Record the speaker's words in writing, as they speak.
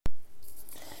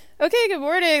Okay, good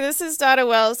morning. This is Donna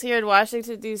Wells here in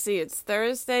Washington, D.C. It's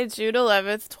Thursday, June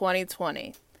 11th,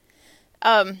 2020.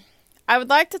 Um, I would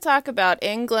like to talk about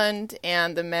England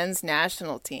and the men's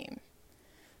national team.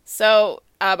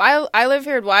 I live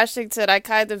here in Washington. I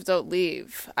kind of don't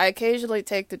leave. I occasionally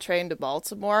take the train to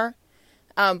Baltimore.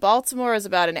 Baltimore is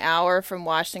about an hour from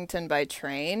Washington by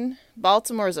train.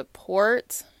 Baltimore is a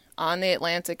port on the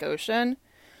Atlantic Ocean.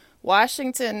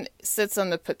 Washington sits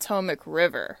on the Potomac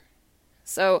River.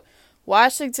 So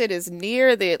Washington is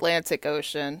near the Atlantic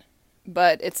Ocean,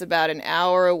 but it's about an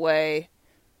hour away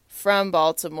from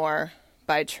Baltimore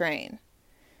by train.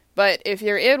 But if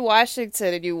you're in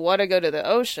Washington and you want to go to the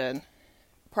ocean,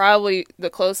 probably the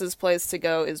closest place to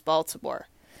go is Baltimore.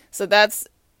 So that's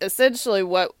essentially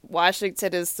what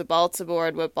Washington is to Baltimore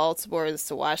and what Baltimore is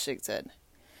to Washington.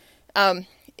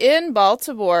 In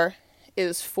Baltimore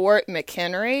is Fort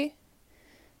McHenry.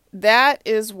 That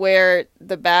is where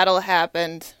the battle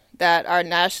happened that our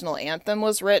national anthem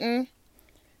was written.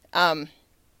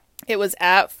 It was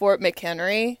at Fort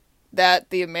McHenry that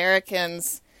the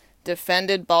Americans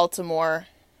defended Baltimore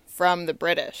from the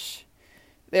British.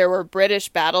 There were British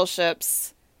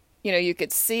battleships, you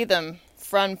could see them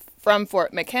from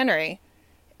Fort McHenry,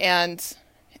 and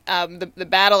the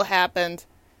battle happened,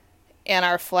 and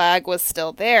our flag was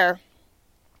still there.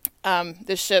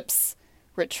 The ships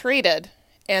retreated,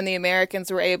 and the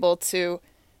Americans were able to,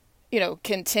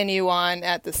 continue on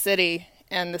at the city,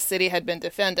 and the city had been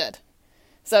defended.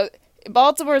 So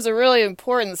Baltimore is a really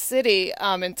important city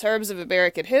in terms of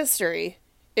American history,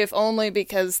 if only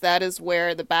because that is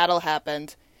where the battle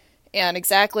happened, and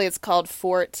exactly it's called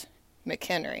Fort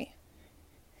McHenry.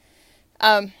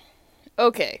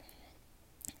 Okay,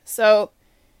 so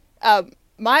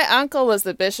my uncle was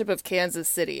the Bishop of Kansas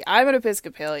City. I'm an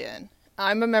Episcopalian.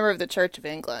 I'm a member of the Church of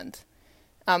England.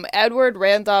 Edward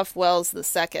Randolph Wells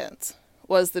II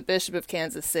was the Bishop of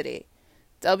Kansas City.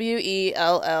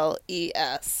 Wells.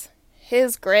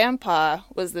 His grandpa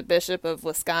was the Bishop of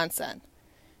Wisconsin.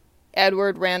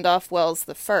 Edward Randolph Wells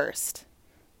I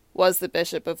was the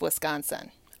Bishop of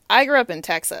Wisconsin. I grew up in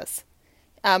Texas.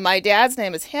 My dad's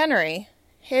name is Henry.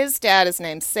 His dad is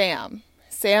named Sam.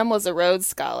 Sam was a Rhodes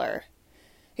Scholar.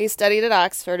 He studied at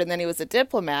Oxford, and then he was a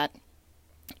diplomat,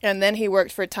 and then he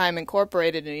worked for Time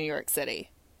Incorporated in New York City.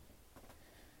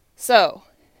 So,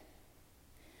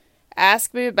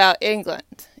 ask me about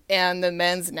England and the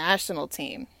men's national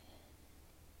team.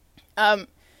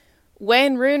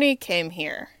 Wayne Rooney came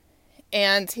here,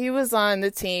 and he was on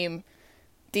the team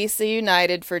DC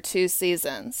United for 2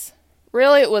 seasons.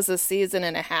 Really, it was a season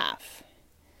and a half.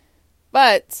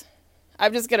 But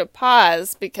I'm just going to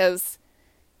pause because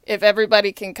if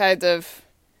everybody can kind of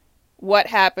what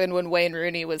happened when Wayne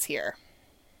Rooney was here.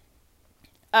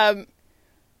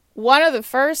 One of the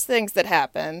first things that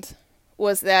happened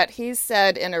was that he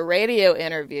said in a radio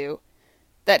interview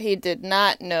that he did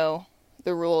not know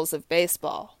the rules of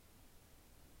baseball.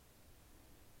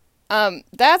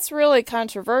 That's really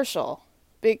controversial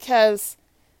because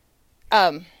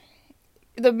the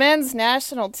men's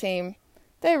national team,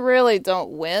 they really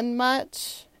don't win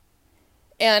much.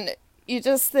 And you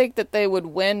just think that they would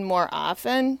win more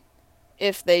often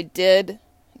if they did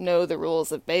know the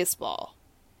rules of baseball.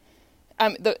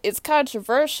 It's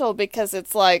controversial because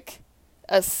it's like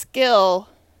a skill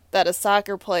that a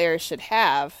soccer player should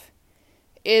have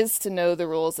is to know the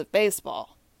rules of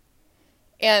baseball.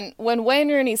 And when Wayne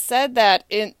Rooney said that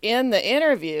in the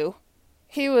interview,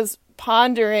 he was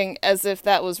pondering as if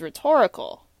that was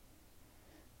rhetorical.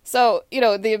 So,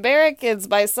 the Americans,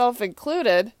 myself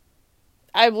included,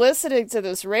 I'm listening to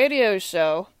this radio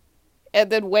show,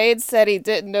 and then Wade said he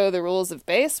didn't know the rules of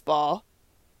baseball.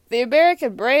 The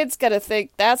American brain's gonna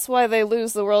think that's why they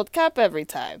lose the World Cup every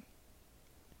time.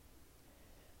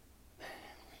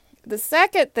 The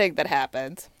second thing that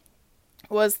happened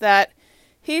was that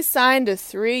he signed a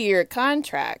 3-year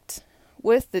contract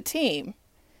with the team,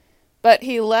 but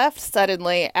he left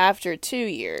suddenly after 2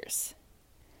 years.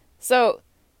 So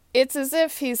it's as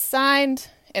if he signed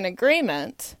an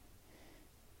agreement.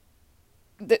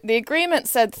 The agreement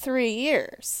said 3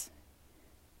 years,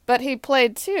 but he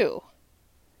played 2.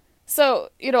 So,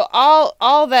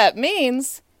 all that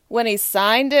means when he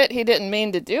signed it, he didn't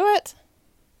mean to do it.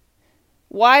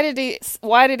 Why did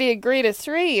he agree to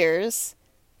 3 years?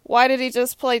 Why did he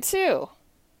just play 2?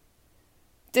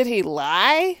 Did he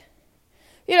lie?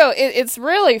 It's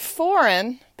really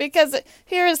foreign because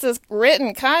here's this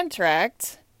written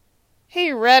contract.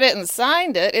 He read it and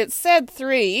signed it. It said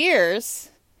 3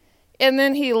 years, and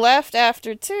then he left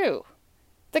after 2.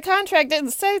 The contract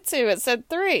didn't say 2, it said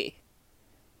 3.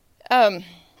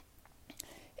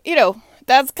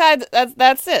 That's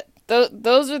it.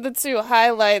 those are the two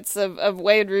highlights of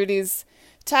Wade Rudy's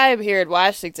time here in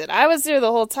Washington. I was here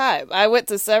the whole time. I went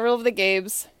to several of the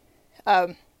games.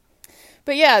 But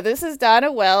yeah, this is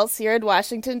Donna Wells here in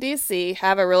Washington, D.C.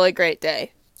 Have a really great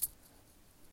day.